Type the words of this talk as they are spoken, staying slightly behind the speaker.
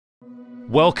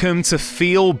Welcome to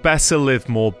Feel Better, Live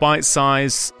More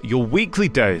Bite-Size, your weekly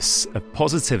dose of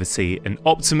positivity and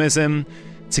optimism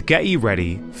to get you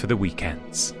ready for the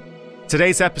weekends.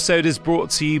 Today's episode is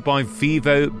brought to you by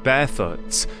Vivo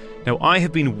Barefoot. Now, I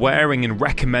have been wearing and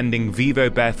recommending Vivo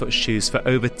Barefoot shoes for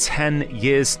over 10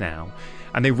 years now,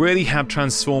 and they really have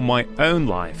transformed my own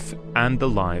life and the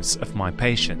lives of my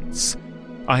patients.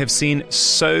 I have seen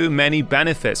so many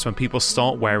benefits when people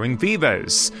start wearing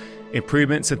Vivos.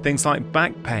 Improvements in things like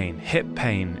back pain, hip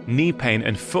pain, knee pain,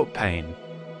 and foot pain.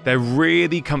 They're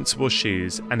really comfortable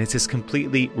shoes, and it is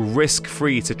completely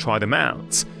risk-free to try them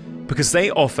out because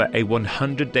they offer a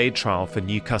 100-day trial for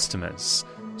new customers.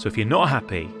 So if you're not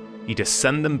happy, you just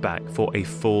send them back for a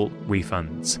full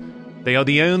refund. They are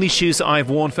the only shoes that I've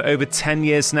worn for over 10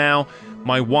 years now.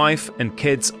 My wife and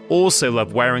kids also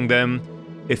love wearing them.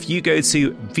 If you go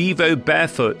to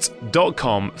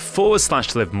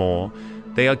vivobarefoot.com/livemore,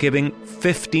 they are giving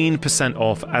 15%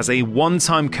 off as a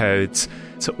one-time code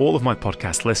to all of my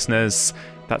podcast listeners.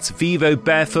 That's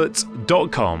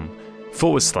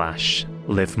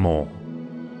vivobarefoot.com/livemore.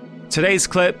 Today's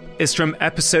clip is from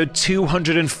episode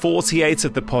 248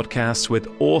 of the podcast with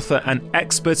author and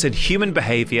expert in human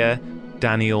behavior,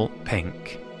 Daniel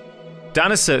Pink.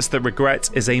 Dan asserts that regret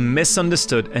is a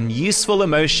misunderstood and useful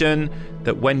emotion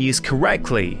that, when used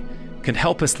correctly, can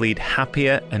help us lead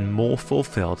happier and more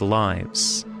fulfilled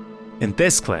lives. In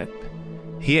this clip,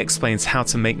 he explains how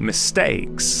to make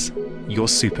mistakes your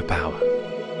superpower.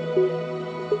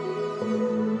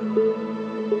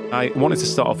 I wanted to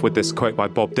start off with this quote by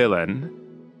Bob Dylan.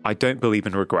 I don't believe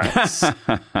in regrets.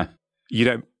 You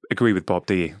don't agree with Bob,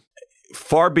 do you?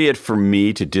 Far be it from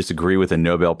me to disagree with a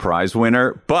Nobel Prize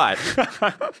winner, but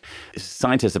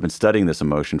scientists have been studying this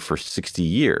emotion for 60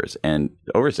 years and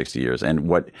over 60 years. And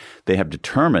what they have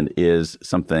determined is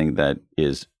something that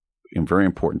is very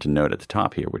important to note at the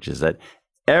top here, which is that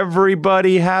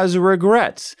everybody has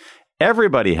regrets.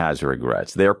 Everybody has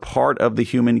regrets. They're part of the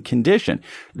human condition.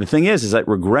 The thing is that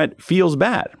regret feels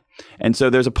bad. And so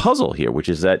there's a puzzle here, which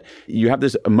is that you have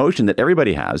this emotion that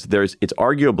everybody has. It's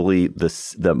arguably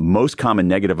the most common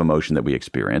negative emotion that we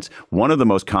experience, one of the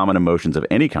most common emotions of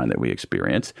any kind that we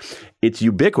experience. It's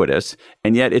ubiquitous,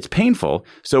 and yet it's painful.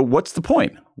 So what's the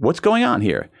point? What's going on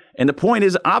here? And the point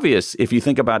is obvious if you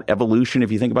think about evolution, if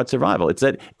you think about survival. It's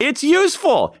that it's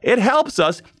useful. It helps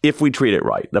us if we treat it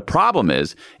right. The problem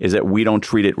is that we don't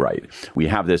treat it right. We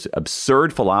have this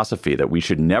absurd philosophy that we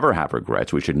should never have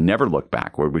regrets. We should never look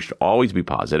backward. We should always be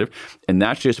positive. And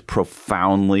that's just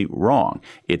profoundly wrong.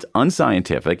 It's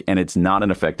unscientific, and it's not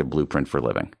an effective blueprint for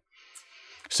living.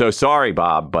 So sorry,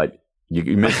 Bob, but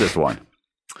you missed this one.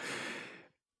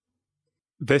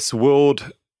 This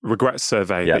World Regret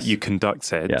survey that you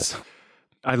conducted. Yes.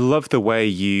 I love the way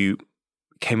you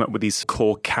came up with these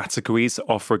core categories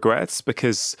of regrets,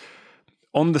 because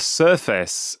on the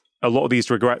surface, a lot of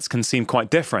these regrets can seem quite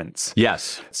different.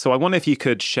 Yes. So I wonder if you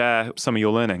could share some of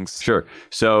your learnings. Sure.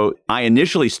 So I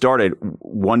initially started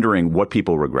wondering what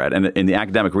people regret. And the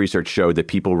academic research showed that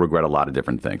people regret a lot of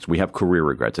different things. We have career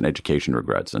regrets and education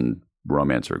regrets and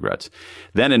romance regrets.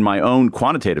 Then in my own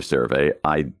quantitative survey,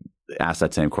 I asked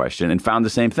that same question and found the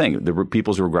same thing.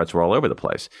 People's regrets were all over the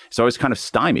place. So I was kind of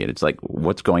stymied. It's like,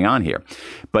 what's going on here?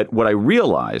 But what I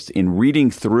realized in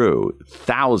reading through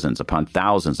thousands upon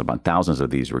thousands upon thousands of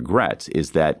these regrets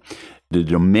is that the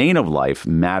domain of life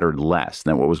mattered less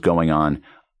than what was going on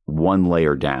one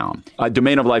layer down. A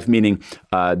domain of life meaning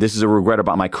this is a regret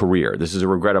about my career. This is a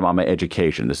regret about my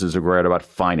education. This is a regret about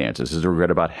finances. This is a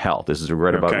regret about health. This is a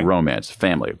regret about romance,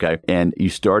 family. Okay. And you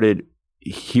started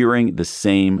hearing the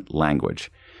same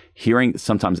language, hearing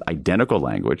sometimes identical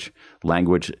language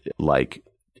like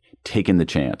taking the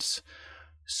chance,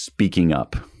 speaking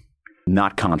up,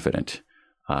 not confident,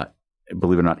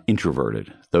 believe it or not,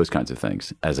 introverted, those kinds of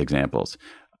things as examples.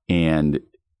 And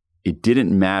it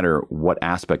didn't matter what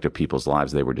aspect of people's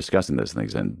lives they were discussing those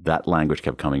things, and that language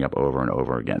kept coming up over and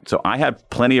over again. So I had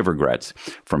plenty of regrets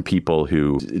from people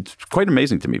who, it's quite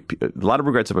amazing to me, a lot of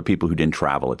regrets about people who didn't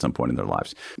travel at some point in their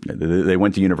lives. They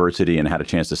went to university and had a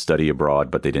chance to study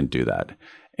abroad, but they didn't do that.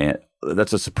 And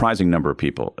that's a surprising number of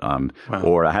people. Wow.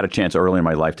 Or I had a chance early in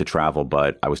my life to travel,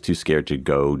 but I was too scared to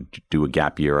go do a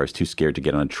gap year. I was too scared to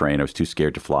get on a train. I was too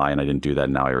scared to fly, and I didn't do that,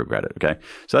 and now I regret it. Okay,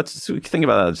 so think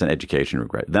about that as an education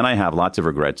regret. Then I have lots of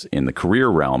regrets in the career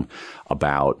realm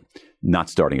about not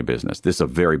starting a business. This is a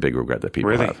very big regret that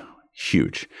people have.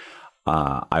 Huge.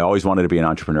 I always wanted to be an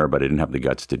entrepreneur, but I didn't have the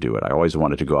guts to do it. I always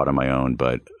wanted to go out on my own,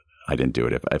 but I didn't do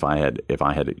it. If I had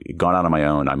gone out on my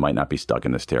own, I might not be stuck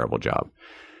in this terrible job.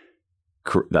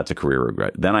 That's a career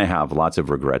regret. Then I have lots of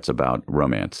regrets about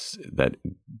romance that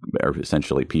are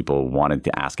essentially people wanted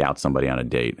to ask out somebody on a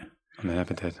date. And they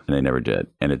never did. And they never did.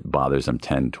 And it bothers them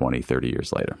 10, 20, 30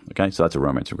 years later. Okay? So that's a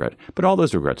romance regret. But all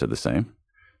those regrets are the same.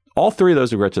 All three of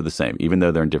those regrets are the same, even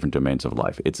though they're in different domains of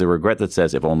life. It's a regret that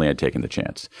says, if only I'd taken the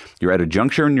chance. You're at a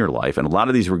juncture in your life, and a lot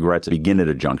of these regrets begin at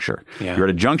a juncture. Yeah. You're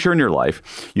at a juncture in your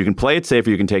life. You can play it safe or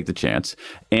you can take the chance.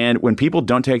 And when people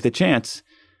don't take the chance,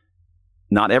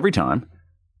 not every time,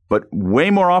 but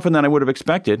way more often than I would have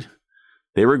expected,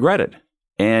 they regret it.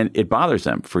 And it bothers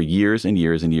them for years and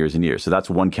years and years and years. So that's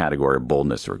one category of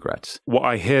boldness regrets. What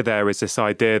I hear there is this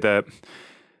idea that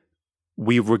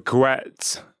we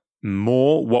regret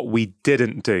more what we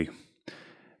didn't do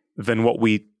than what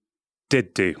we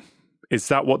did do. Is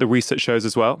that what the research shows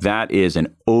as well? That is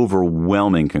an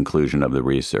overwhelming conclusion of the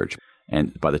research.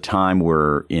 And by the time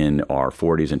we're in our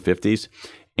 40s and 50s,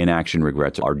 inaction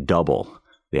regrets are double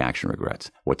the action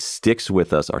regrets. What sticks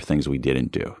with us are things we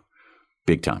didn't do.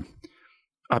 Big time.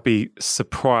 I'd be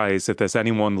surprised if there's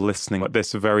anyone listening at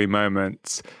this very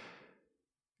moment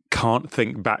can't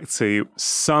think back to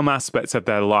some aspects of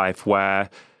their life where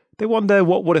they wonder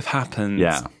what would have happened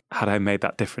had I made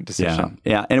that different decision.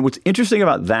 Yeah. And what's interesting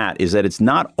about that is that it's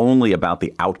not only about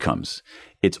the outcomes.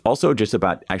 It's also just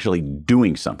about actually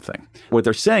doing something. What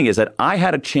they're saying is that I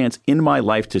had a chance in my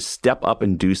life to step up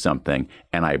and do something,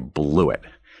 and I blew it.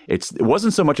 It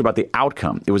wasn't so much about the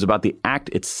outcome. It was about the act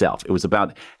itself. It was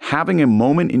about having a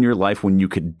moment in your life when you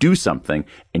could do something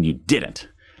and you didn't.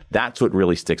 That's what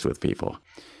really sticks with people.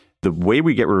 The way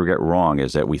we get regret wrong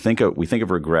is that we think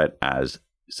of regret as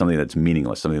something that's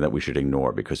meaningless, something that we should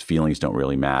ignore because feelings don't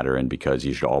really matter and because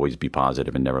you should always be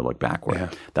positive and never look backward. Yeah.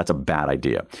 That's a bad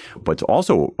idea. But it's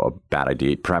also a bad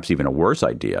idea, perhaps even a worse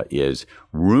idea, is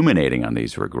ruminating on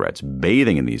these regrets,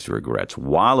 bathing in these regrets,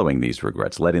 wallowing in these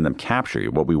regrets, letting them capture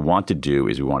you. What we want to do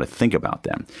is we want to think about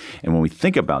them. And when we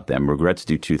think about them, regrets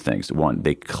do two things. One,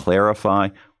 they clarify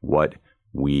what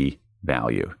we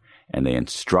value and they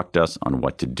instruct us on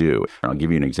what to do. And I'll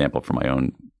give you an example from my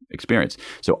own experience.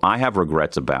 So I have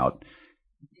regrets about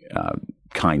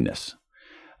kindness,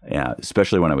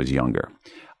 especially when I was younger.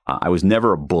 I was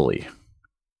never a bully,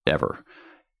 ever.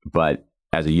 But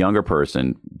as a younger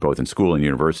person, both in school and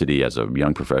university, as a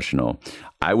young professional,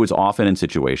 I was often in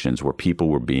situations where people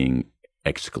were being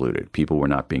excluded. People were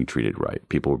not being treated right.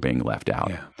 People were being left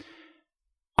out. Yeah.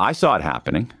 I saw it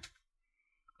happening.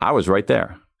 I was right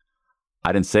there.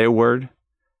 I didn't say a word.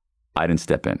 I didn't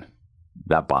step in.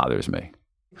 That bothers me.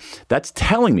 That's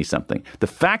telling me something. The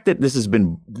fact that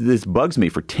this bugs me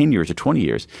for 10 years or 20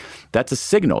 years, that's a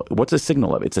signal. What's a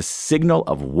signal of? It's a signal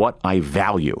of what I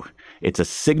value. It's a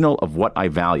signal of what I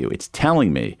value. It's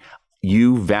telling me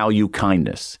you value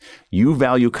kindness. You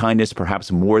value kindness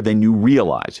perhaps more than you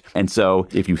realize. And so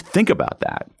if you think about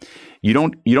that, you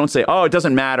don't say, oh, it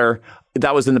doesn't matter.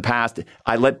 That was in the past.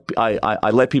 I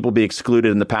let people be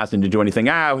excluded in the past and didn't do anything.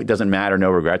 It doesn't matter. No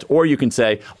regrets. Or you can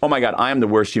say, oh my God, I am the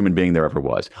worst human being there ever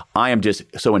was. I am just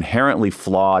so inherently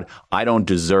flawed. I don't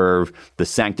deserve the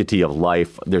sanctity of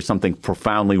life. There's something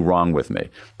profoundly wrong with me.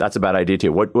 That's a bad idea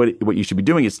too. What you should be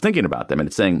doing is thinking about them, and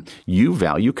it's saying you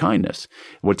value kindness.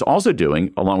 What it's also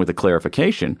doing, along with the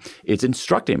clarification, it's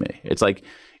instructing me. It's like,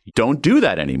 don't do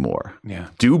that anymore. Yeah.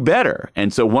 Do better.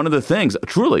 And so one of the things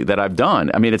truly that I've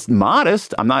done, I mean, it's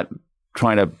modest. I'm not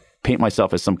trying to paint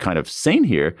myself as some kind of saint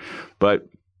here, but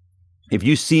if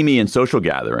you see me in social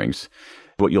gatherings,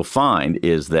 what you'll find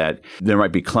is that there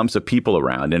might be clumps of people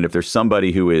around. And if there's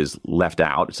somebody who is left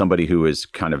out, somebody who is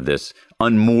kind of this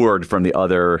unmoored from the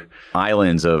other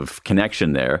islands of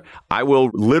connection there, I will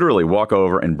literally walk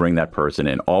over and bring that person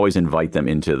in, always invite them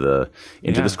into the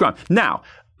scrum. Now,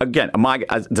 again,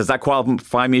 does that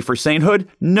qualify me for sainthood?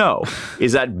 No.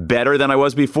 Is that better than I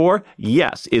was before?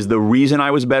 Yes. Is the reason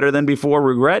I was better than before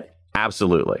regret?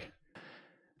 Absolutely.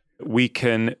 We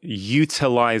can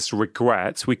utilize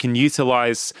regret. We can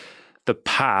utilize the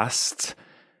past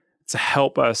to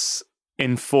help us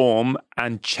inform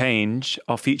and change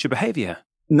our future behavior.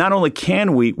 Not only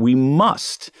can we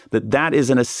must. That is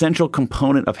an essential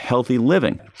component of healthy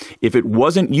living. If it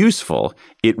wasn't useful,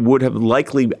 it would have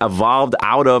likely evolved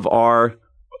out of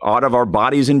our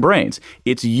bodies and brains.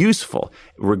 It's useful.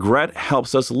 Regret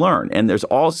helps us learn. And there's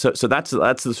also, so that's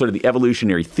the sort of the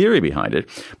evolutionary theory behind it.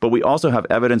 But we also have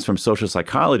evidence from social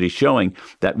psychology showing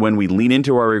that when we lean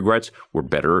into our regrets, we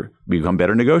become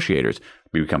better negotiators.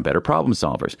 We become better problem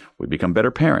solvers. We become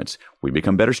better parents. We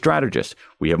become better strategists.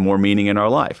 We have more meaning in our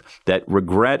life. That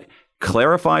regret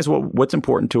clarifies what's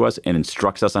important to us and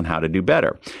instructs us on how to do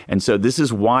better. And so this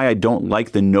is why I don't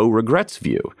like the no regrets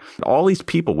view. All these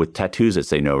people with tattoos that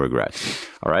say no regrets,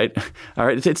 all right?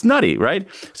 It's nutty, right?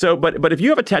 So, but if you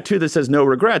have a tattoo that says no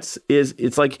regrets,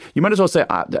 it's like, you might as well say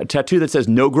a tattoo that says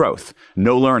no growth,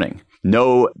 no learning,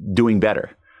 no doing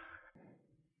better.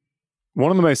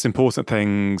 One of the most important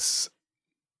things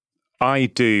I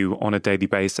do on a daily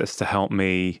basis to help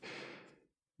me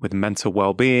with mental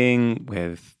well-being,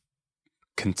 with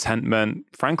contentment,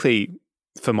 frankly,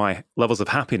 for my levels of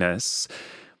happiness,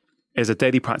 is a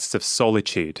daily practice of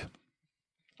solitude.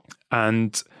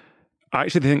 And I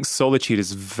actually think solitude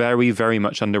is very, very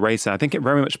much underrated. I think it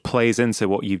very much plays into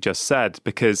what you've just said,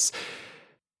 because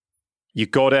you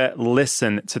got to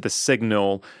listen to the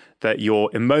signal that your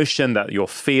emotion, that you're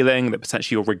feeling, that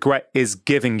potentially your regret is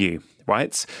giving you,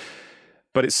 right?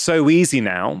 But it's so easy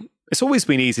now. It's always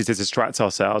been easy to distract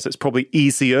ourselves. It's probably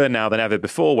easier now than ever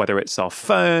before, whether it's our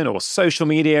phone or social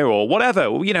media or whatever,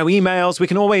 emails. We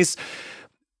can always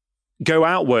go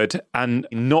outward and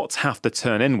not have to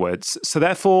turn inwards. So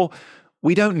therefore,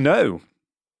 we don't know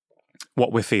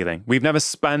what we're feeling. We've never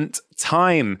spent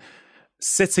time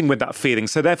sitting with that feeling.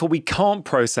 So therefore, we can't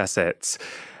process it.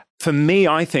 For me,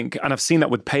 I think, and I've seen that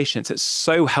with patients, it's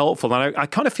so helpful. And I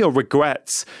kind of feel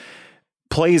regret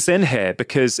plays in here,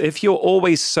 because if you're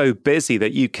always so busy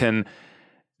that you can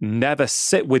never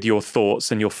sit with your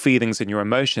thoughts and your feelings and your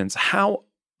emotions, how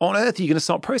on earth are you going to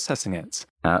start processing it?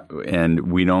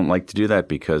 And we don't like to do that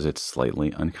because it's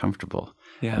slightly uncomfortable.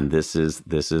 Yeah. And this is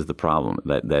the problem.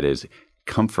 That is,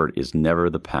 comfort is never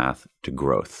the path to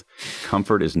growth.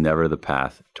 Comfort is never the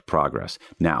path to progress.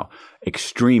 Now,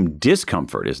 extreme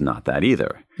discomfort is not that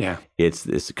either. Yeah. It's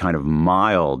this kind of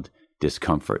mild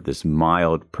discomfort, this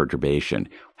mild perturbation,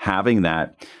 having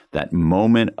that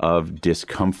moment of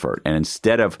discomfort, and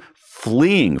instead of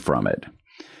fleeing from it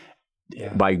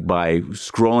by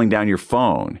scrolling down your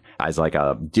phone as like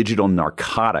a digital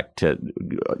narcotic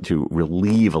to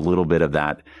relieve a little bit of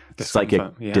that psychic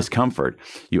discomfort,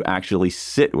 you actually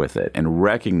sit with it and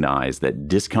recognize that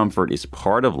discomfort is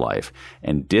part of life,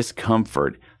 and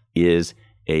discomfort is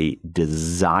a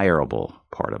desirable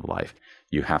part of life.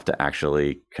 You have to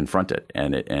actually confront it,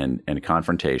 and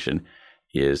confrontation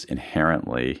is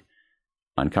inherently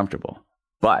uncomfortable.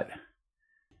 But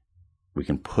we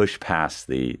can push past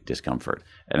the discomfort.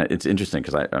 And it's interesting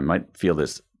because I might feel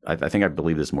this, I think I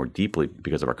believe this more deeply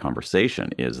because of our conversation,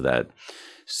 is that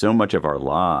so much of our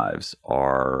lives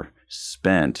are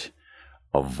spent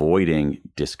avoiding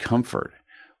discomfort,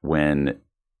 when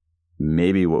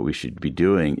maybe what we should be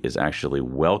doing is actually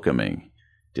welcoming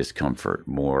discomfort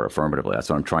more affirmatively. That's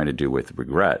what I'm trying to do with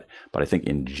regret. But I think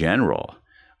in general,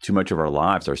 too much of our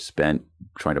lives are spent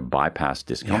trying to bypass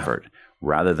discomfort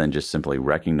rather than just simply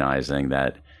recognizing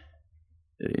that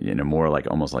in a more like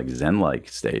almost like Zen-like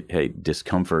state, hey,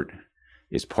 discomfort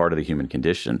is part of the human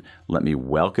condition. Let me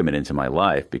welcome it into my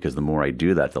life, because the more I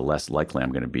do that, the less likely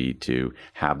I'm going to be to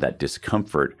have that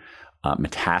discomfort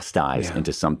metastasize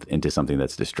into something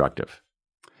that's destructive.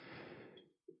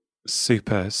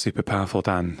 Super, super powerful,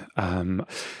 Dan.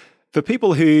 For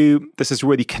people who this is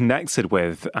really connected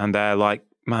with, and they're like,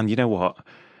 man, you know what?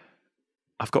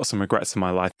 I've got some regrets in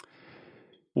my life.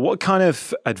 What kind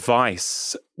of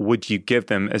advice would you give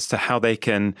them as to how they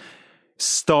can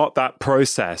start that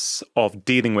process of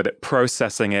dealing with it,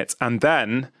 processing it, and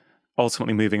then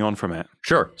ultimately moving on from it?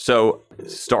 Sure. So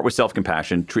start with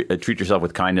self-compassion. Treat yourself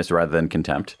with kindness rather than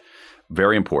contempt.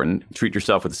 Very important. Treat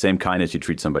yourself with the same kindness you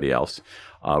treat somebody else.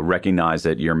 Recognize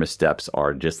that your missteps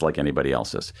are just like anybody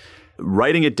else's.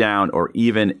 Writing it down or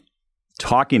even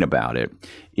talking about it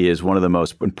is one of the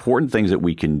most important things that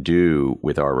we can do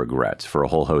with our regrets for a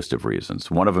whole host of reasons.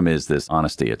 One of them is this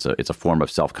honesty. It's a form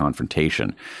of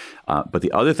self-confrontation. But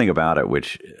the other thing about it,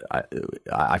 which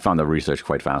I found the research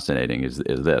quite fascinating, is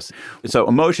this. So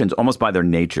emotions, almost by their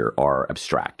nature, are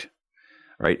abstract.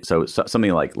 Right. So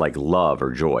something like love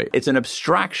or joy, it's an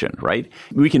abstraction, right?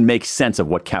 We can make sense of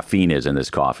what caffeine is in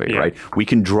this coffee, right? We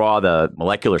can draw the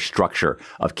molecular structure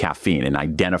of caffeine and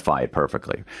identify it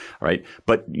perfectly, right?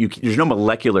 But there's no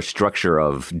molecular structure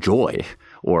of joy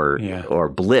or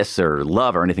bliss or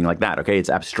love or anything like that. Okay. It's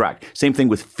abstract. Same thing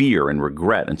with fear and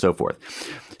regret and so forth.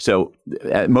 So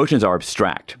emotions are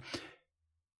abstract.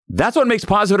 That's what makes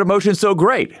positive emotions so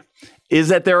great. Is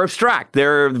that they're abstract,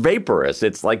 they're vaporous.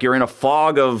 It's like you're in a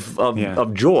fog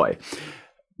of joy.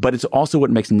 But it's also what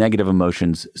makes negative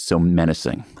emotions so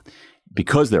menacing,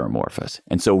 because they're amorphous.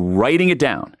 And so writing it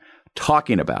down,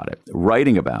 talking about it,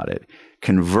 writing about it,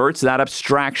 converts that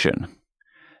abstraction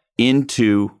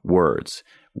into words.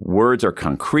 Words are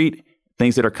concrete,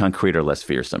 things that are concrete are less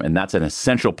fearsome. And that's an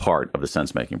essential part of the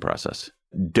sense-making process.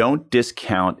 Don't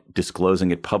discount disclosing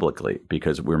it publicly,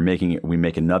 because we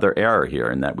make another error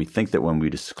here in that we think that when we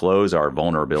disclose our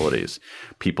vulnerabilities,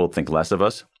 people think less of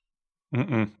us.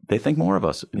 They think more of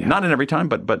us. Yeah. Not in every time,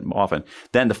 but often.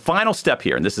 Then the final step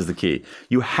here, and this is the key,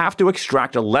 you have to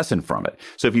extract a lesson from it.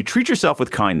 So if you treat yourself with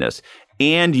kindness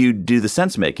and you do the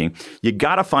sense making, you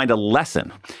got to find a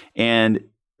lesson. And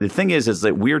the thing is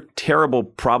that we're terrible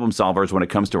problem solvers when it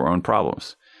comes to our own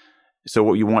problems. So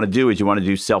what you want to do is you want to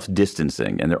do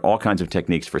self-distancing. And there are all kinds of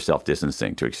techniques for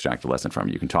self-distancing to extract a lesson from.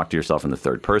 You can talk to yourself in the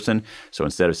third person. So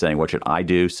instead of saying, what should I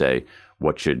do? Say,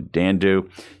 what should Dan do?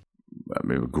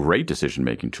 A great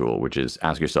decision-making tool, which is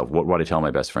ask yourself, what would I tell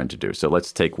my best friend to do? So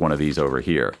let's take one of these over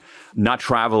here. Not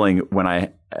traveling when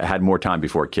I had more time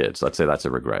before kids. Let's say that's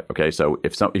a regret. Okay, so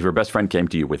if your best friend came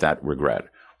to you with that regret,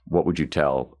 what would you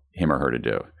tell him or her to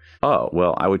do? Oh,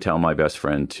 well, I would tell my best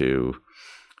friend to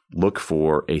look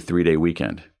for a 3-day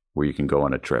weekend where you can go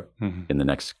on a trip in the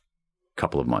next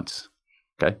couple of months.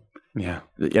 Okay? Yeah.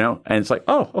 And it's like,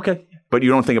 oh, okay. But you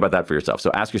don't think about that for yourself.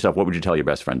 So ask yourself, what would you tell your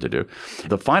best friend to do?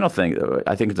 The final thing,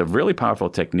 I think it's a really powerful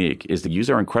technique, is to use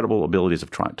our incredible abilities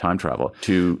of time travel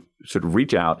to sort of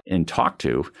reach out and talk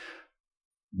to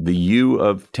the you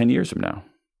of 10 years from now.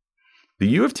 The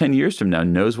you of 10 years from now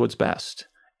knows what's best.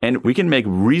 And we can make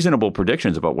reasonable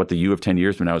predictions about what the you of 10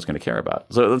 years from now is going to care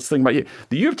about. So let's think about you.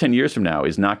 The you of 10 years from now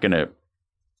is not going to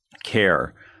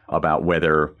care about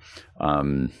whether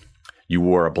you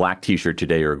wore a black T-shirt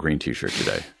today or a green T-shirt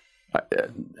today.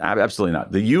 Absolutely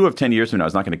not. The you of 10 years from now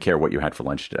is not going to care what you had for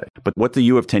lunch today. But what the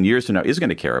you of 10 years from now is going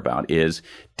to care about is,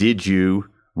 did you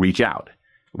reach out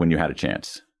when you had a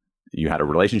chance? You had a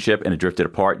relationship and it drifted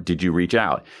apart. Did you reach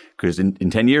out? Because in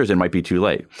 10 years, it might be too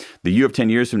late. The you of 10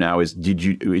 years from now is,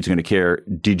 it's going to care,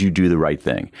 did you do the right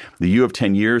thing? The you of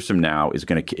 10 years from now is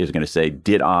going to say,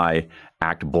 did I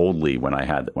act boldly when I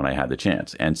had the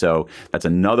chance? And so that's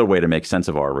another way to make sense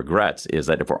of our regrets, is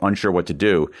that if we're unsure what to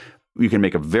do, you can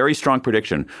make a very strong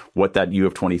prediction what that you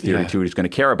of 2032 is going to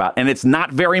care about. And it's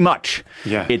not very much.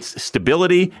 Yeah. It's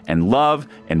stability and love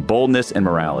and boldness and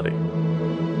morality.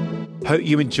 Hope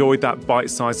you enjoyed that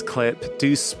bite-sized clip.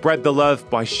 Do spread the love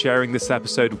by sharing this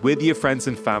episode with your friends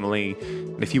and family.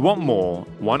 And if you want more,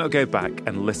 why not go back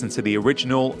and listen to the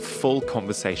original full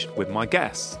conversation with my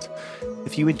guest?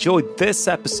 If you enjoyed this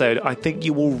episode, I think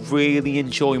you will really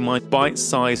enjoy my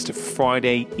bite-sized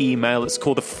Friday email. It's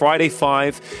called the Friday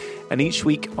 5. And each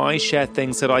week I share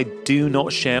things that I do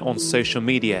not share on social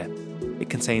media. It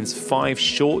contains 5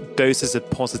 short doses of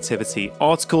positivity,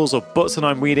 articles or books that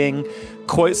I'm reading,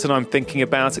 quotes that I'm thinking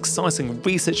about, exciting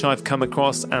research I've come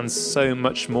across, and so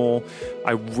much more.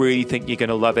 I really think you're going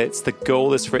to love it. The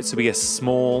goal is for it to be a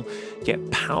small yet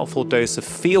powerful dose of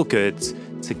feel good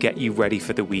to get you ready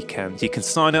for the weekend. You can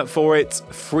sign up for it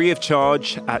free of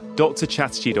charge at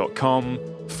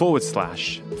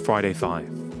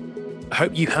drchatterjee.com/Friday5.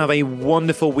 Hope you have a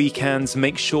wonderful weekend.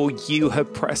 Make sure you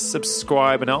have pressed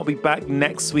subscribe, and I'll be back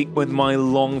next week with my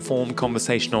long-form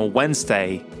conversation on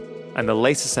Wednesday and the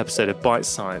latest episode of Bite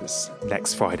Size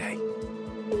next Friday.